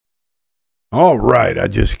All right, I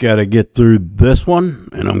just got to get through this one,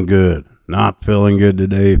 and I'm good. Not feeling good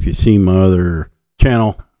today. If you see my other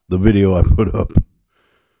channel, the video I put up,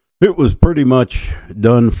 it was pretty much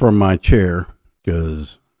done from my chair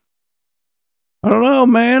because I don't know,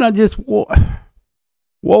 man. I just woke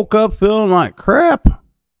up feeling like crap.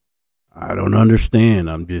 I don't understand.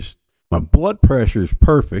 My blood pressure's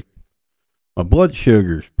perfect. My blood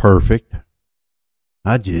sugar's perfect.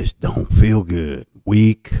 I just don't feel good.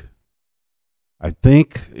 Weak. I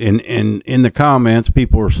think in the comments,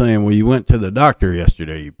 people were saying, well, you went to the doctor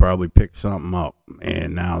yesterday. You probably picked something up.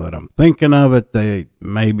 And now that I'm thinking of it,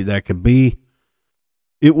 maybe that could be.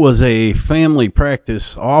 It was a family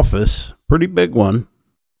practice office, pretty big one.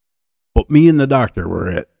 But me and the doctor were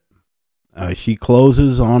at. She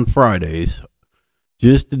closes on Fridays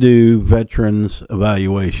just to do veterans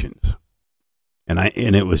evaluations. And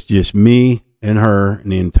it was just me and her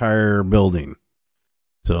and the entire building.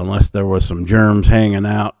 So unless there was some germs hanging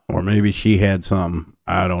out, or maybe she had some,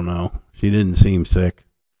 I don't know. She didn't seem sick.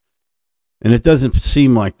 And it doesn't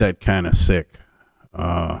seem like that kind of sick.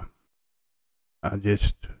 I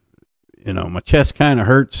just, my chest kind of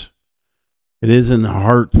hurts. It isn't a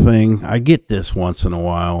heart thing. I get this once in a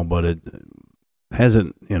while, but it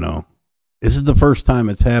hasn't, this is the first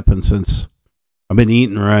time it's happened since I've been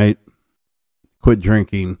eating right, quit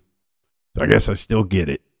drinking. So I guess I still get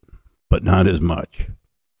it, but not as much.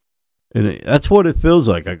 And that's what it feels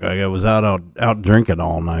like. I was out drinking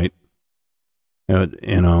all night. Except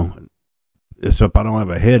I don't have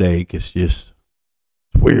a headache. It's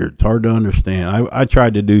weird. It's hard to understand. I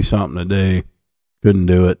tried to do something today. Couldn't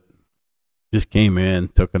do it. Just came in,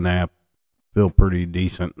 took a nap. Feel pretty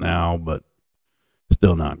decent now, but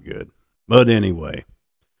still not good. But anyway,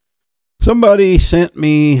 somebody sent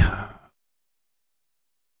me a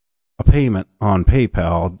payment on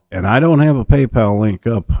PayPal, and I don't have a PayPal link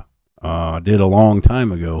up. I did a long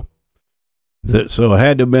time ago. So it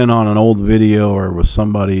had to have been on an old video or was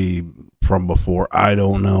somebody from before. I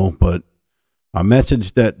don't know. But a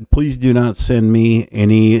message that please do not send me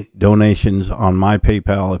any donations on my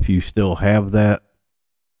PayPal if you still have that.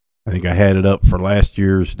 I think I had it up for last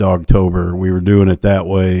year's Dogtober. We were doing it that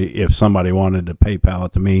way. If somebody wanted to PayPal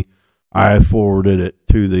it to me, I forwarded it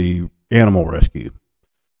to the animal rescue.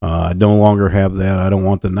 I no longer have that. I don't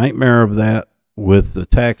want the nightmare of that with the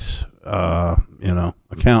tax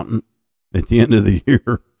accountant at the end of the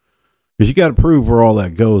year, because you got to prove where all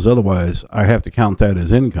that goes. Otherwise, I have to count that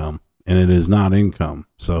as income, and it is not income.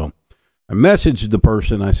 So I messaged the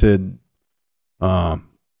person. I said, I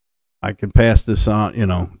can pass this on,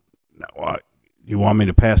 you want me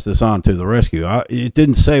to pass this on to the rescue? It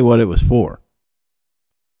didn't say what it was for.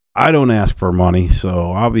 I don't ask for money,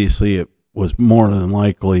 so obviously it was more than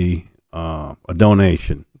likely a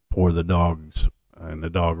donation for the dogs and the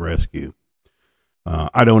dog rescue.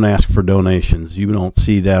 I don't ask for donations. You don't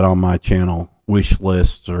see that on my channel, wish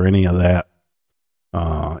lists or any of that.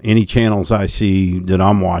 Any channels I see that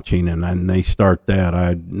I'm watching and then they start that,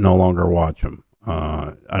 I no longer watch them.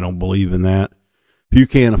 I don't believe in that. If you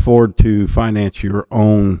can't afford to finance your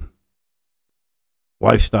own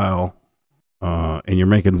lifestyle and you're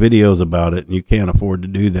making videos about it and you can't afford to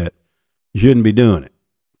do that, you shouldn't be doing it.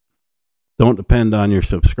 Don't depend on your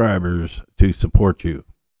subscribers to support you.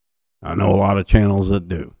 I know a lot of channels that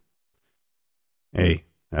do. Hey,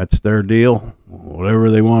 that's their deal. Whatever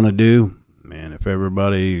they want to do, man, if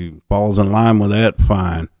everybody falls in line with that,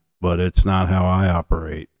 fine. But it's not how I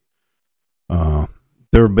operate. There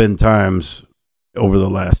have been times over the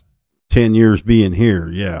last 10 years being here,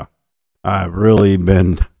 yeah, I've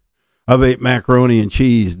ate macaroni and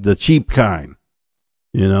cheese, the cheap kind.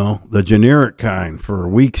 The generic kind for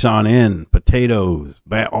weeks on end, potatoes,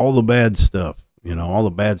 all the bad stuff, all the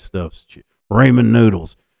bad stuff, ramen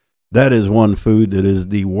noodles. That is one food that is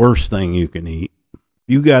the worst thing you can eat.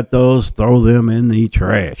 You got those, throw them in the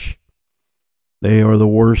trash. They are the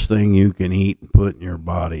worst thing you can eat and put in your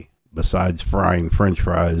body, besides frying French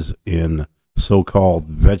fries in so-called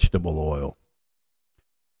vegetable oil.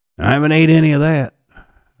 And I haven't ate any of that.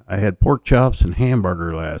 I had pork chops and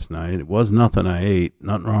hamburger last night. It was nothing I ate.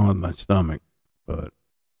 Nothing wrong with my stomach. But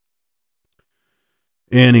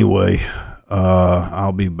anyway,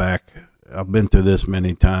 I'll be back. I've been through this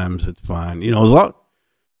many times. It's fine. A lot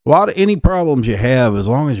of any problems you have, as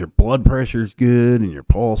long as your blood pressure is good and your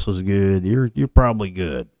pulse is good, you're probably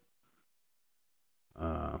good.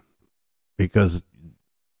 Because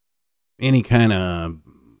any kind of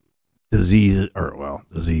diseases,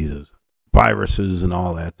 viruses and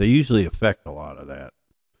all that, they usually affect a lot of that.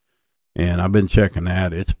 And I've been checking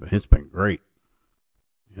that. It's been great.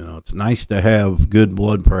 It's nice to have good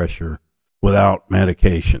blood pressure without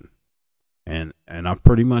medication. And I've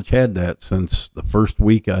pretty much had that since the first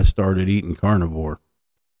week I started eating carnivore.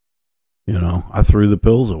 I threw the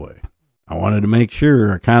pills away. I wanted to make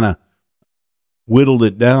sure. I kind of whittled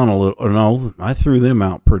it down a little. No, I threw them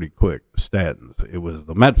out pretty quick. The statins. It was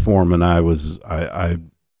the metformin. I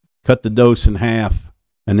cut the dose in half,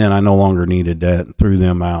 and then I no longer needed that and threw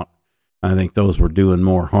them out. I think those were doing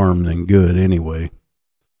more harm than good anyway.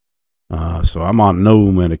 So I'm on no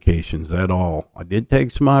medications at all. I did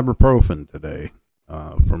take some ibuprofen today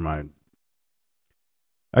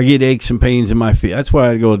I get aches and pains in my feet. That's what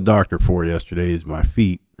I go to the doctor for yesterday, is my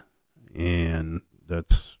feet. And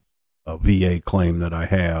that's a VA claim that I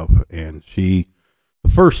have. And the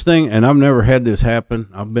first thing, and I've never had this happen.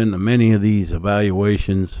 I've been to many of these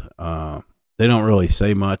evaluations. They don't really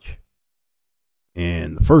say much.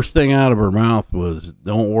 And the first thing out of her mouth was,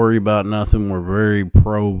 "Don't worry about nothing. We're very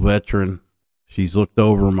pro-veteran. She's looked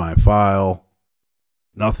over my file.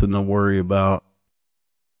 Nothing to worry about."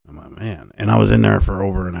 I'm like, man. And I was in there for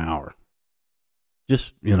over an hour.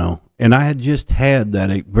 Just, and I had just had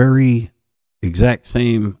that very exact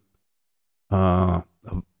same doctor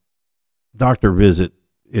visit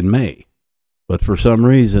in May. But for some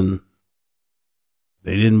reason,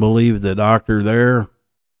 they didn't believe the doctor there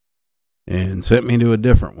and sent me to a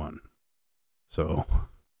different one. So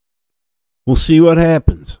we'll see what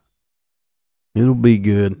happens. It'll be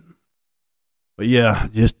good. But yeah,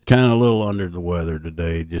 just kind of a little under the weather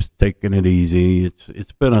today. Just taking it easy.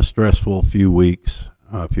 It's been a stressful few weeks.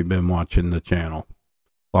 If you've been watching the channel,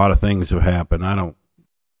 a lot of things have happened. I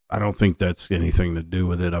don't think that's anything to do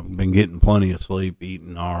with it. I've been getting plenty of sleep,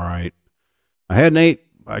 eating all right. Today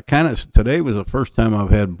was the first time I've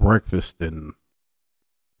had breakfast in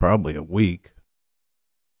probably a week.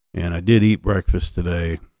 And I did eat breakfast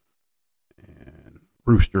today. And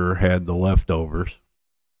Rooster had the leftovers.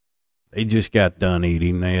 They just got done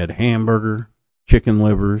eating. They had hamburger, chicken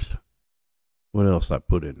livers. What else I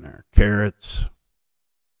put in there? Carrots,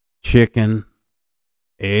 chicken,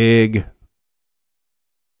 egg.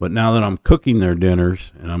 But now that I'm cooking their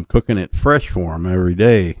dinners, and I'm cooking it fresh for them every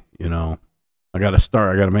day, I got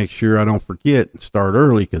to make sure I don't forget and start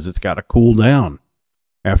early, because it's got to cool down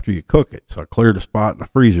after you cook it. So I cleared a spot in the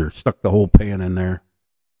freezer, stuck the whole pan in there.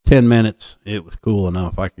 10 minutes, it was cool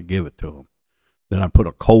enough I could give it to them. Then I put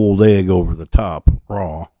a cold egg over the top,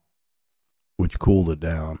 raw, which cooled it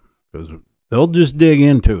down, because they'll just dig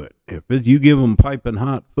into it. If you give them piping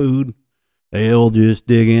hot food, they'll just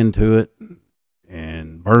dig into it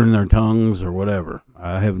and burn their tongues or whatever.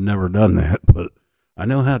 I have never done that, but I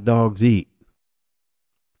know how dogs eat.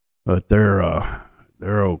 But they're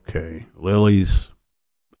okay. Lily's,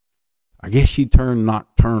 I guess she turned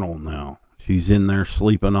nocturnal now. She's in there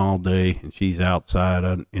sleeping all day, and she's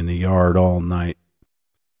outside in the yard all night.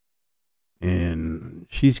 And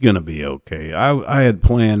she's going to be okay. I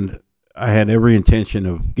had every intention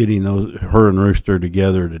of getting her and Rooster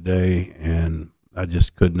together today, and I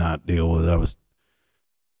just could not deal with it.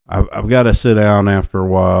 I've got to sit down after a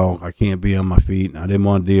while. I can't be on my feet, and I didn't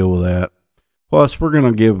want to deal with that. Plus, we're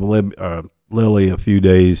going to give Lily a few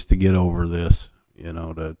days to get over this,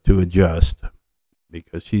 to adjust,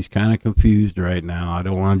 because she's kind of confused right now. I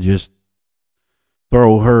don't want to just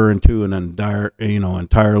throw her into an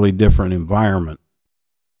entirely different environment.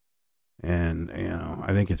 And,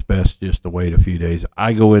 I think it's best just to wait a few days.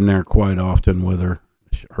 I go in there quite often with her.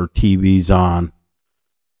 Her TV's on.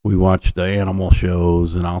 We watch the animal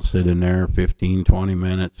shows, and I'll sit in there 15, 20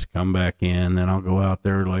 minutes, come back in, then I'll go out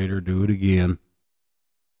there later, do it again.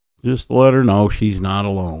 Just to let her know she's not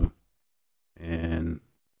alone. And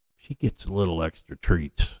she gets a little extra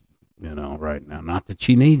treats, right now. Not that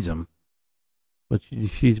she needs them, but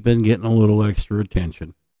she's been getting a little extra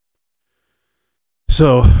attention.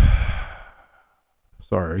 So,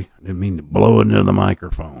 sorry, I didn't mean to blow into the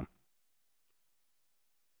microphone.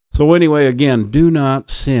 So anyway, again, do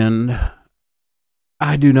not send.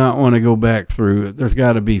 I do not want to go back through. There's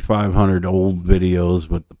got to be 500 old videos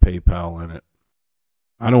with the PayPal in it.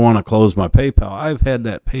 I don't want to close my PayPal. I've had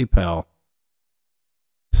that PayPal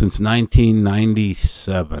since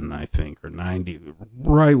 1997, I think, or 90,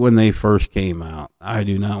 right when they first came out. I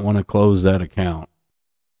do not want to close that account.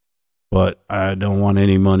 But I don't want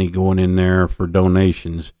any money going in there for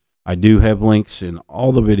donations. I do have links in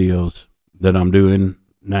all the videos that I'm doing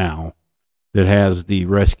now that has the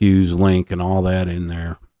rescues link and all that in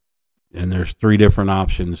there. And there's 3 different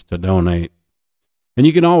options to donate. And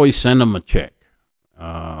you can always send them a check.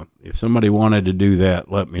 If somebody wanted to do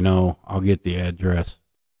that, let me know. I'll get the address.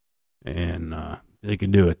 And they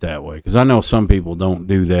can do it that way. Because I know some people don't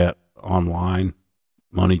do that online,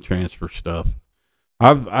 money transfer stuff.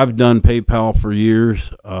 I've done PayPal for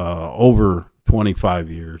years, over 25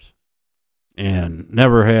 years, and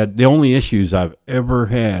never had, the only issues I've ever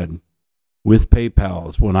had with PayPal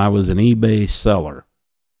is when I was an eBay seller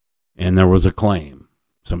and there was a claim.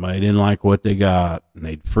 Somebody didn't like what they got and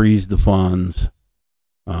they'd freeze the funds.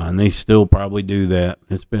 And they still probably do that.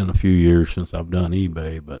 It's been a few years since I've done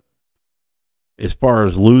eBay, but as far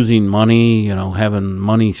as losing money, you know, having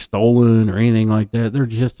money stolen or anything like that, they're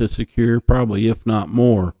just as secure, probably, if not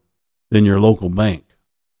more, than your local bank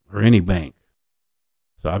or any bank.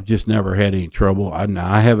 So I've just never had any trouble.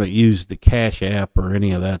 I haven't used the Cash App or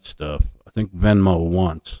any of that stuff. I think Venmo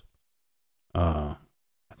once. I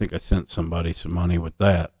think I sent somebody some money with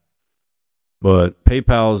that. But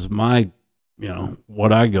PayPal is my, you know,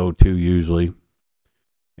 what I go to usually.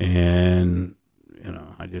 And, you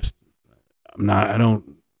know, I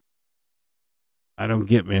don't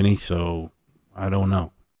get many, so I don't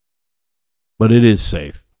know. But it is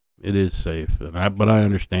safe. It is safe. But I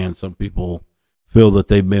understand some people feel that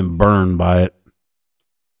they've been burned by it.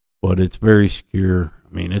 But it's very secure.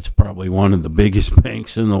 I mean, it's probably one of the biggest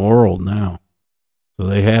banks in the world now. So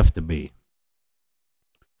they have to be.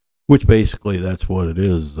 Which basically that's what it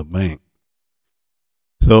is a bank.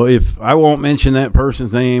 So if I won't mention that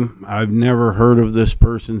person's name, I've never heard of this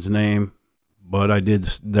person's name, but I did.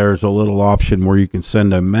 There's a little option where you can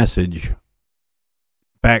send a message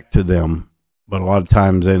back to them, but a lot of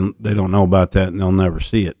times they don't know about that and they'll never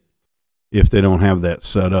see it if they don't have that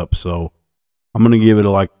set up. So I'm going to give it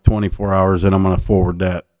like 24 hours and I'm going to forward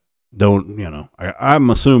that. I'm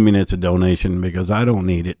assuming it's a donation because I don't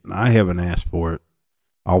need it and I haven't asked for it.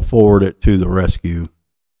 I'll forward it to the rescue,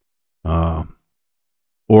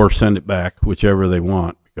 or send it back, whichever they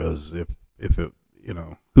want, because if it, you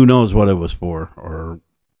know, who knows what it was for, or,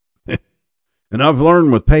 and I've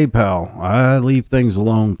learned with PayPal, I leave things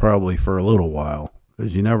alone probably for a little while,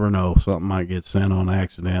 because you never know, something might get sent on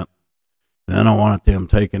accident, and I don't want them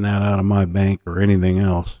taking that out of my bank or anything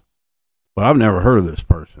else. But I've never heard of this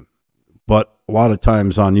person. But a lot of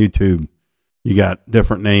times on YouTube, you got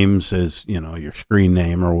different names as, you know, your screen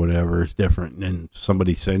name or whatever is different, and then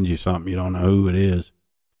somebody sends you something, you don't know who it is.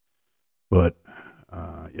 But,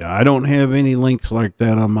 yeah, I don't have any links like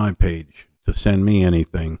that on my page to send me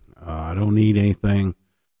anything. I don't need anything.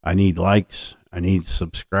 I need likes, I need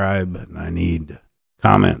subscribe, and I need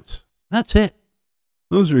comments. That's it.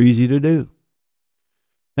 Those are easy to do.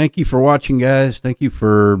 Thank you for watching, guys. Thank you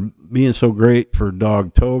for being so great for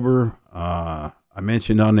Dogtober. I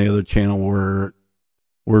mentioned on the other channel we're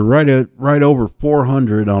right over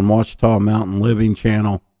 400 on Washita Mountain Living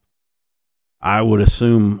channel. I would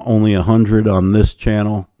assume only 100 on this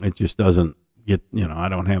channel. It just doesn't get, you know, I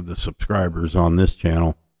don't have the subscribers on this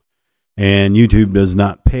channel. And YouTube does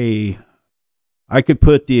not pay. I could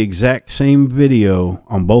put the exact same video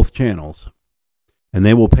on both channels, and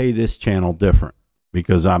they will pay this channel different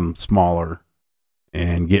because I'm smaller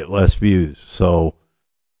and get less views. So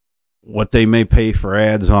what they may pay for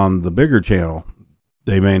ads on the bigger channel,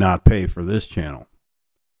 they may not pay for this channel.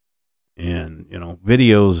 And, you know,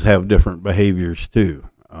 videos have different behaviors too.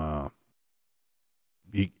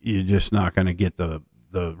 You're just not going to get the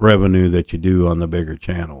revenue that you do on the bigger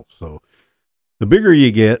channel. So the bigger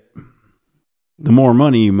you get, the more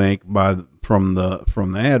money you make from the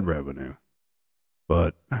ad revenue.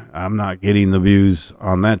 But I'm not getting the views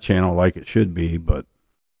on that channel like it should be, but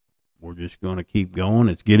we're just going to keep going.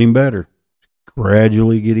 It's getting better. It's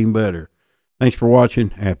gradually getting better. Thanks for watching.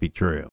 Happy trail.